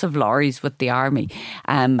big massive lorries with the army,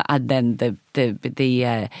 and then they're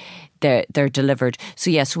delivered.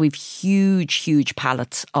 So so we've huge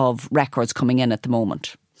pallets of records coming in at the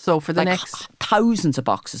moment. So for the next thousands of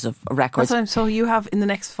boxes of records. So you have in the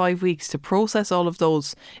next 5 weeks to process all of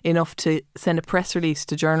those enough to send a press release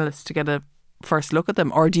to journalists to get a first look at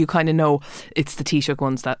them, or do you kind of know it's the Taoiseach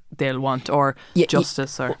ones that they'll want, or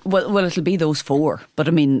Justice, or well it'll be those 4, but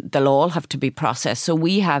I mean they'll all have to be processed.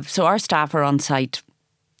 So our staff are on site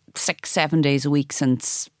 6-7 days a week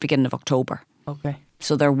since beginning of October. Okay.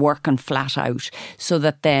 So they're working flat out, so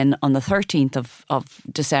that then on the 13th of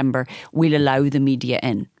December we'll allow the media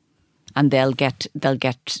in, and they'll get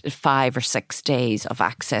 5 or 6 days of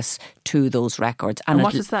access to those records. And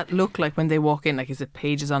what does that look like when they walk in? Like, is it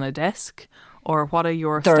pages on a desk, or what are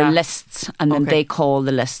your There staff? are lists, and then they call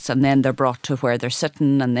the lists, and then they're brought to where they're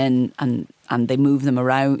sitting, and then and they move them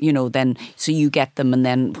around, then so you get them, and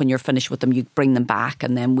then when you're finished with them you bring them back,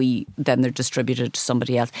 and then they're distributed to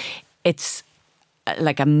somebody else. It's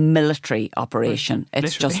like a military operation.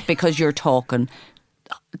 It's literally. Just because you're talking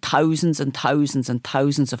thousands and thousands and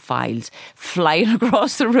thousands of files flying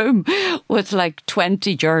across the room with like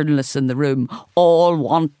 20 journalists in the room, all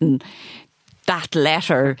wanting that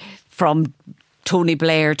letter from Tony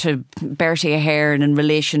Blair to Bertie Ahern in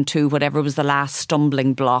relation to whatever was the last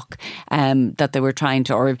stumbling block that they were trying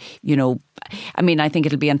to, or I mean, I think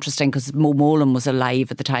it'll be interesting because Mo Molan was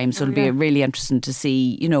alive at the time, so it'll be really interesting to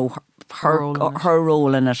see her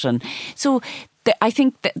role in it. And so I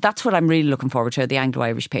think that's what I'm really looking forward to, the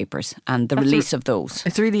Anglo-Irish papers and the release of those.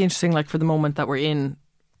 It's really interesting, like for the moment that we're in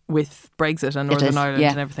with Brexit and Northern Ireland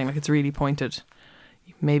and everything, like it's really pointed.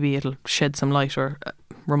 Maybe it'll shed some light or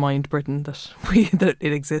remind Britain that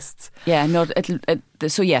it exists. Yeah, no,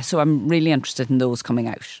 so I'm really interested in those coming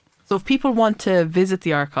out. So if people want to visit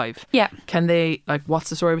the archive, can they, like, what's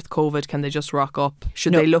the story with COVID? Can they just rock up?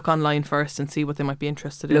 Should they look online first and see what they might be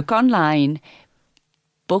interested in? Look online,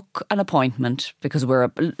 book an appointment, because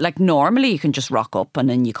normally you can just rock up and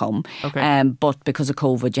then you come. Okay. But because of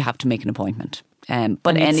COVID, you have to make an appointment. But and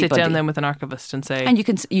anybody sit down then with an archivist and say, and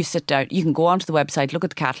you sit down, you can go onto the website, look at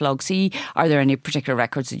the catalogue, see are there any particular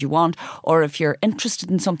records that you want, or if you're interested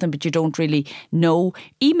in something but you don't really know,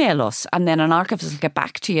 email us, and then an archivist will get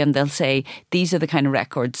back to you and they'll say these are the kind of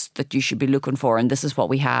records that you should be looking for, and this is what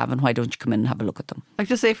we have, and why don't you come in and have a look at them. Like,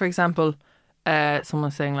 just say for example,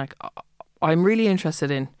 someone's saying like, I'm really interested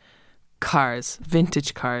in cars,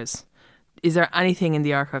 vintage cars. Is there anything in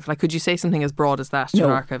the archive? Like, could you say something as broad as that to an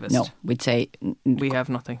archivist? No, we'd say we have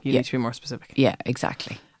nothing. You need to be more specific. Yeah,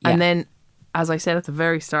 exactly. And then, as I said at the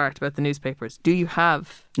very start about the newspapers, do you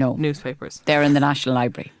have newspapers? They're in the National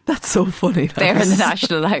Library. That's so funny. They're in the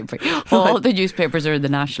National Library. All the newspapers are in the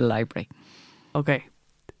National Library. Okay.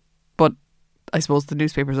 But I suppose the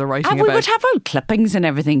newspapers are writing about... We would have old clippings and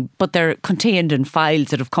everything, but they're contained in files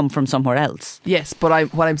that have come from somewhere else. Yes,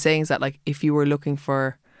 but what I'm saying is that, like, if you were looking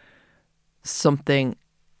for something,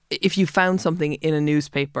 if you found something in a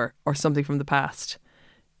newspaper or something from the past,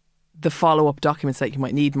 the follow-up documents that you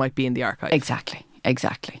might need might be in the archive. Exactly,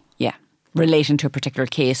 yeah. Relating to a particular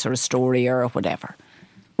case or a story or whatever.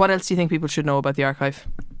 What else do you think people should know about the archive?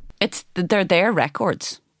 They're their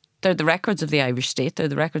records. They're the records of the Irish state. They're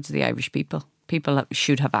the records of the Irish people. People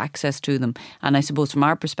should have access to them. And I suppose from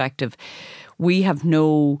our perspective, we have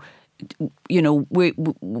no...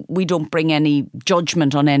 we don't bring any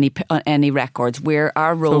judgment on any records.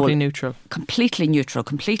 Our role totally neutral, completely neutral,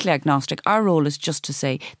 completely agnostic. Our role is just to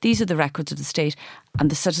say these are the records of the state, and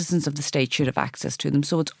the citizens of the state should have access to them.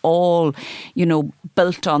 So it's all,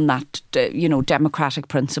 built on that, democratic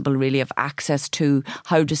principle, really, of access to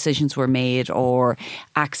how decisions were made, or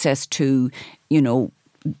access to,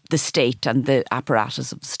 the state and the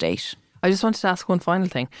apparatus of the state. I just wanted to ask one final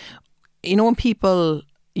thing. When people...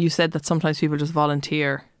 You said that sometimes people just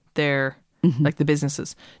volunteer their, like the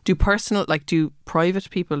businesses. Do private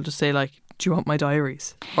people just say, like, do you want my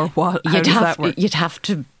diaries? Or what? How does that work? You'd have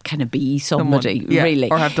to kind of be somebody, really.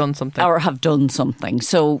 Or have done something.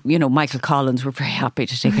 So, Michael Collins, we're very happy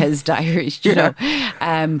to take his diaries, you know.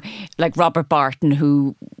 Like Robert Barton,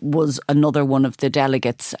 who was another one of the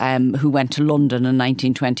delegates who went to London in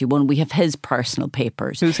 1921. We have his personal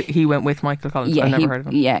papers. He went with Michael Collins? Yeah, I've never heard of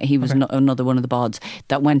him. Yeah, he was another one of the bods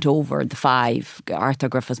that went over the five: Arthur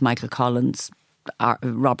Griffiths, Michael Collins,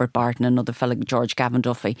 Robert Barton, another fellow, George Gavin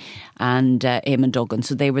Duffy, and Eamon Duggan.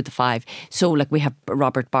 So they were the five. So like we have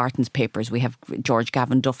Robert Barton's papers, we have George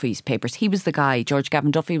Gavin Duffy's papers. George Gavin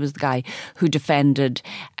Duffy was the guy who defended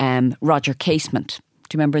Roger Casement.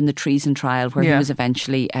 Do you remember in the treason trial where he was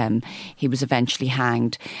eventually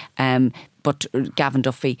hanged? But Gavin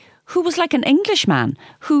Duffy, who was like an Englishman,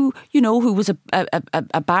 who was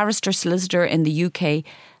a barrister solicitor in the UK,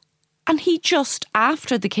 and he just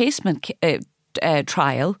after the Casement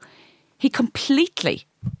trial, he completely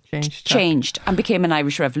changed and became an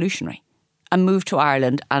Irish revolutionary and moved to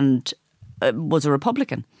Ireland and was a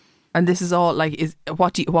Republican. And this is all like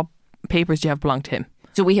what papers do you have belong to him?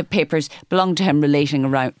 So we have papers belong to him relating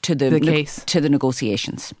around to the case, to the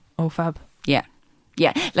negotiations. Oh, fab. Yeah.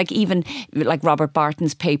 Like even like Robert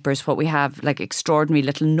Barton's papers, what we have like extraordinary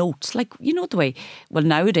little notes, like the way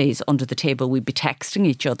nowadays under the table we'd be texting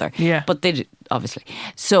each other. Yeah. But they obviously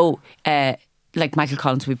so. Like Michael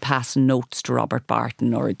Collins would be passing notes to Robert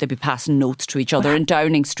Barton, or they'd be passing notes to each other in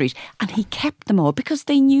Downing Street, and he kept them all because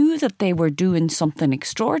they knew that they were doing something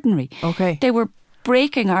extraordinary. Okay. They were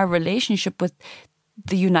breaking our relationship with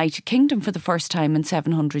the United Kingdom for the first time in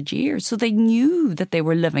 700 years. So they knew that they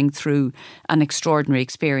were living through an extraordinary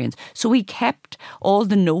experience. So he kept all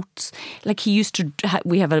the notes. Like he used to,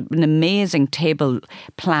 we have an amazing table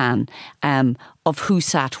plan of who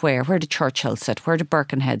sat where did Churchill sit, where did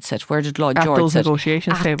Birkenhead sit, where did Lloyd George sit.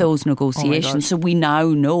 At those negotiations. So we now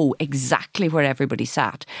know exactly where everybody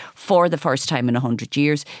sat for the first time in 100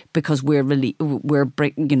 years because we're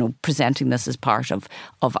presenting this as part of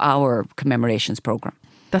our commemorations programme.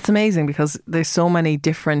 That's amazing because there's so many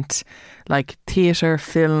different like theatre,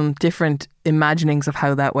 film, different imaginings of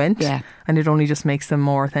how that went. Yeah. And it only just makes them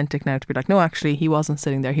more authentic now to be like, no, actually, he wasn't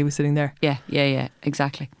sitting there, he was sitting there. Yeah,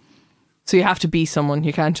 exactly. So you have to be someone.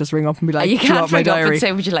 You can't just ring up and be like, you do you can't want my ring up diary? and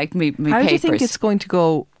say, would you like me papers? How do you think it's going to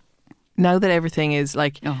go now that everything is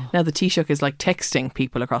like, now the Taoiseach is like texting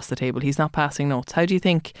people across the table, he's not passing notes. How do you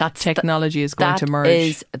think technology is going to merge? That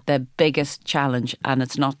is the biggest challenge, and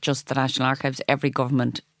it's not just the National Archives. Every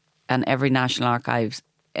government and every National Archives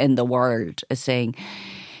in the world is saying,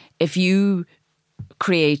 if you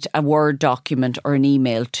create a Word document or an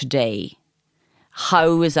email today,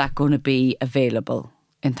 how is that going to be available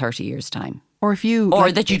in 30 years' time? Or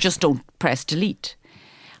that you just don't press delete.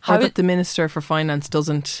 Or that the Minister for Finance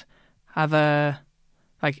doesn't have a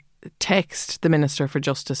text the Minister for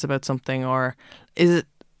Justice about something, or is it?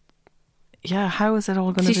 Yeah, how is it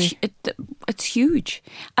all going to be? It's huge.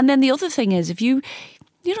 And then the other thing is, if you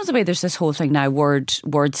know the way there's this whole thing now, Word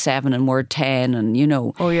 7 and Word 10,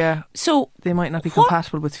 and Oh yeah. So they might not be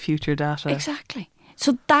compatible with future data. Exactly.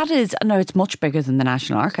 So that is, now it's much bigger than the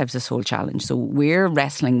National Archives, this whole challenge. So we're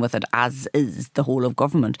wrestling with it, as is the whole of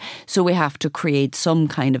government. So we have to create some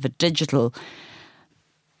kind of a digital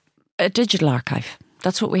archive.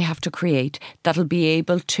 That's what we have to create, that'll be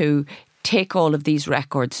able to take all of these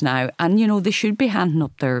records now, and they should be handing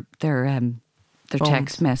up their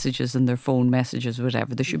text messages and their phone messages,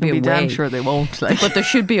 whatever. There should be a way. Damn sure they won't. But there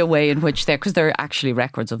should be a way in which because they're actually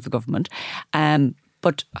records of the government.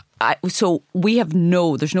 So we have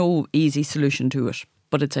there's no easy solution to it,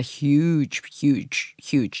 but it's a huge, huge,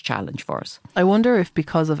 huge challenge for us. I wonder if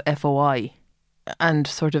because of FOI and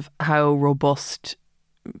sort of how robust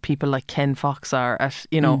people like Ken Fox are at,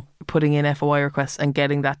 putting in FOI requests and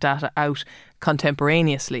getting that data out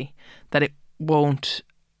contemporaneously, that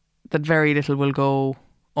very little will go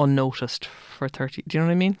unnoticed for 30. Do you know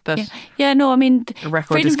what I mean?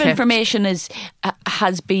 Freedom of information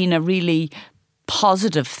has been a really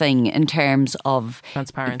positive thing in terms of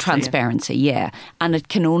transparency, yeah. And it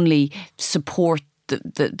can only support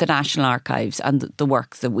the National Archives and the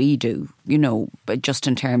work that we do, but just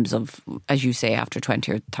in terms of, as you say, after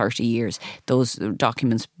 20 or 30 years, those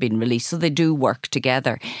documents being released. So they do work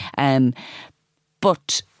together.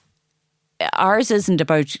 But ours isn't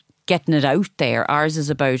about getting it out there. Ours is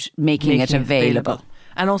about making it available.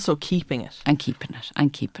 And also keeping it. And keeping it.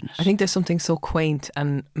 I think there's something so quaint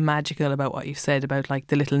and magical about what you said about like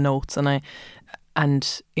the little notes, and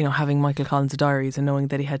having Michael Collins' diaries and knowing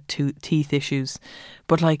that he had 2 teeth issues.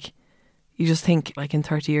 But like, you just think like in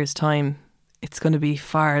 30 years' time, it's going to be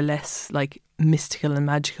far less like mystical and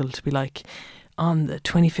magical to be like, on the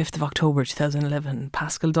 25th of October 2011,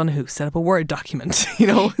 Pascal Donoghue set up a Word document, you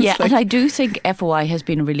know. Yeah, and I do think FOI has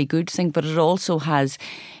been a really good thing, but it also has,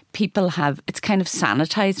 it's kind of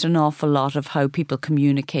sanitised an awful lot of how people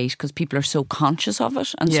communicate because people are so conscious of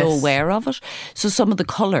it and so aware of it. So some of the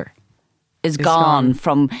colour is gone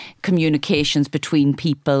from communications between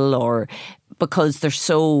people, or because they're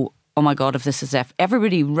so, oh my God, if this is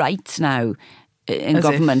everybody writes now in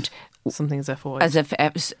government. Something's FOI. As if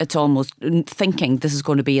it's almost thinking this is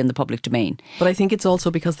going to be in the public domain. But I think it's also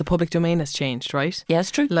because the public domain has changed, right? Yeah, it's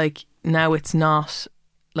true. Like, now it's not,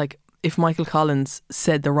 like, if Michael Collins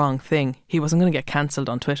said the wrong thing, he wasn't going to get cancelled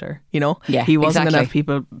on Twitter, you know? Yeah, he wasn't exactly. going to have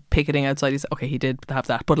people picketing outside. Okay, he did have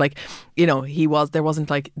that. But, like, you know, there wasn't,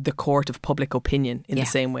 like, the court of public opinion in the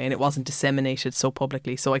same way, and it wasn't disseminated so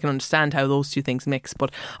publicly. So I can understand how those two things mix, but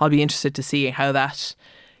I'll be interested to see how that,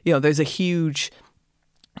 you know, there's a huge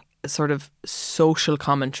sort of social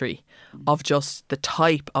commentary of just the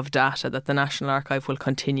type of data that the National Archive will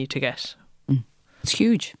continue to get. It's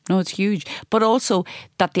huge. No, it's huge. But also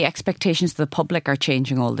that the expectations of the public are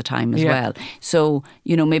changing all the time as well. So,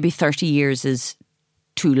 you know, maybe 30 years is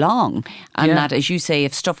too long. And that, as you say,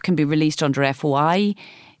 if stuff can be released under FOI,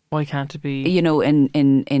 why can't it be? You know,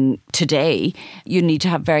 in today, you need to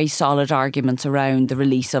have very solid arguments around the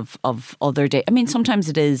release of other data. I mean, sometimes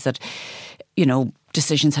it is that, you know,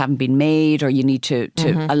 decisions haven't been made, or you need to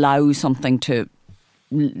allow something to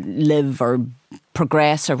live or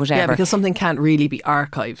progress or whatever. Yeah, because something can't really be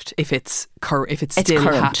archived if it's still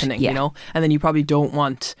current, happening, you know. And then you probably don't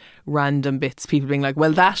want random bits, people being like,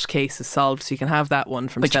 well, that case is solved, so you can have that one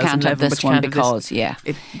from 2011, but you can't have this one because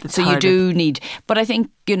so you do need. But I think,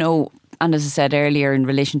 you know, and as I said earlier in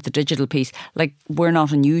relation to the digital piece, like, we're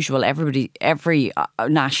not unusual. Every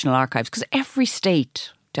national archives, because every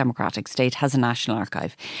democratic state has a national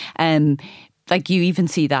archive. Like, you even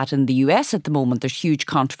see that in the US at the moment. There's huge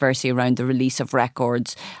controversy around the release of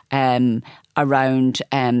records around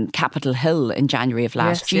Capitol Hill in January of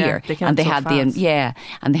last year, and they had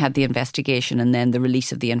the investigation and then the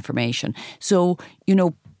release of the information. So, you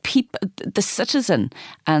know, the citizen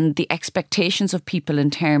and the expectations of people in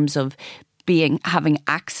terms of having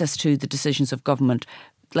access to the decisions of government,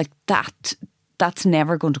 like that's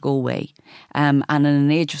never going to go away. And in an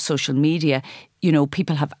age of social media, you know,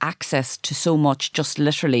 people have access to so much just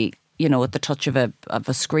literally, you know, at the touch of a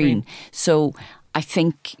screen. So I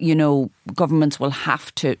think, you know, governments will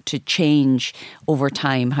have to change over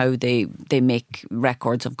time how they make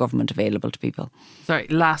records of government available to people. Sorry,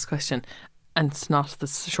 last question, and it's not the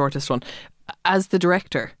shortest one. As the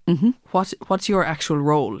director, what's your actual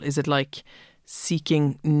role? Is it like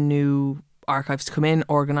seeking new archives to come in,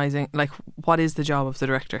 organising? Like, what is the job of the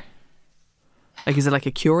director? Like, is it like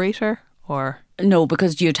a curator or? No,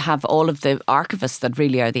 because you'd have all of the archivists that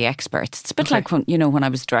really are the experts. It's a bit like when I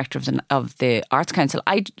was director of the Arts Council,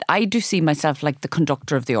 I do see myself like the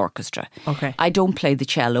conductor of the orchestra. Okay. I don't play the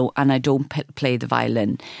cello and I don't play the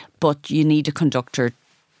violin, but you need a conductor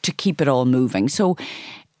to keep it all moving. So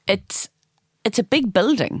it's a big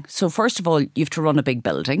building. So first of all, you have to run a big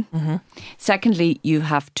building. Mm-hmm. Secondly, you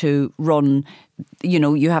have to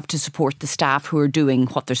you have to support the staff who are doing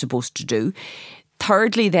what they're supposed to do.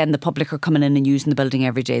 Thirdly, then the public are coming in and using the building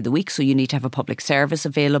every day of the week, so you need to have a public service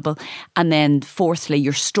available. And then fourthly,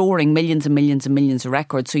 you're storing millions and millions and millions of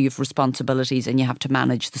records, so you have responsibilities and you have to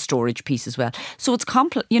manage the storage piece as well. So it's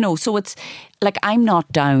so it's like, I'm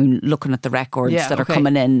not down looking at the records that are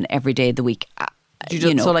coming in every day of the week.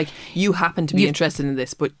 So like, you happen to be interested in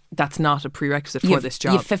this, but that's not a prerequisite for this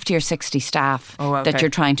job. You have 50 or 60 staff that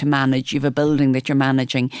you're trying to manage. You have a building that you're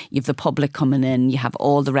managing. You have the public coming in. You have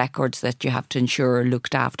all the records that you have to ensure are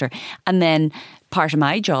looked after. And then part of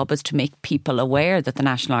my job is to make people aware that the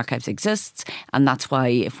National Archives exists. And that's why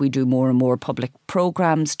if we do more and more public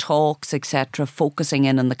programmes, talks, etc., focusing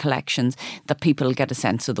in on the collections, that people get a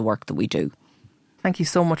sense of the work that we do. Thank you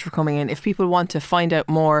so much for coming in. If people want to find out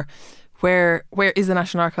more, where is the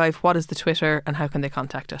National Archive? What is the Twitter, and how can they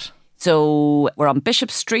contact it? So we're on Bishop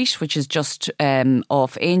Street, which is just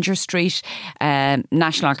off Ainger Street,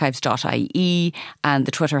 nationalarchives.ie, and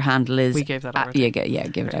the Twitter handle is... We gave that already.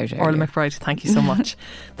 Give it out. Orla McBride, thank you so much.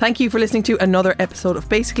 Thank you for listening to another episode of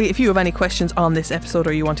Basically. If you have any questions on this episode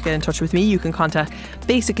or you want to get in touch with me, you can contact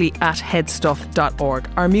basically@headstuff.org.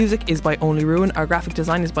 Our music is by Only Ruin. Our graphic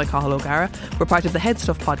design is by Cathal O'Gara. We're part of the Head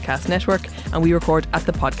Stuff Podcast Network, and we record at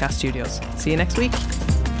the Podcast Studios. See you next week.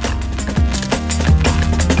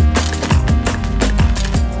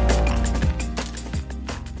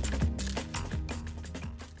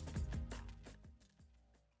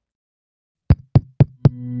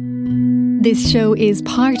 This show is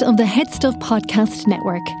part of the Head Stuff Podcast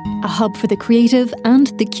Network, a hub for the creative and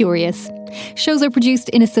the curious. Shows are produced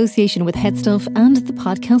in association with Head Stuff and the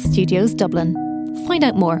Podcast Studios Dublin. Find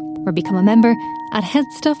out more or become a member at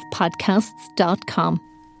headstuffpodcasts.com.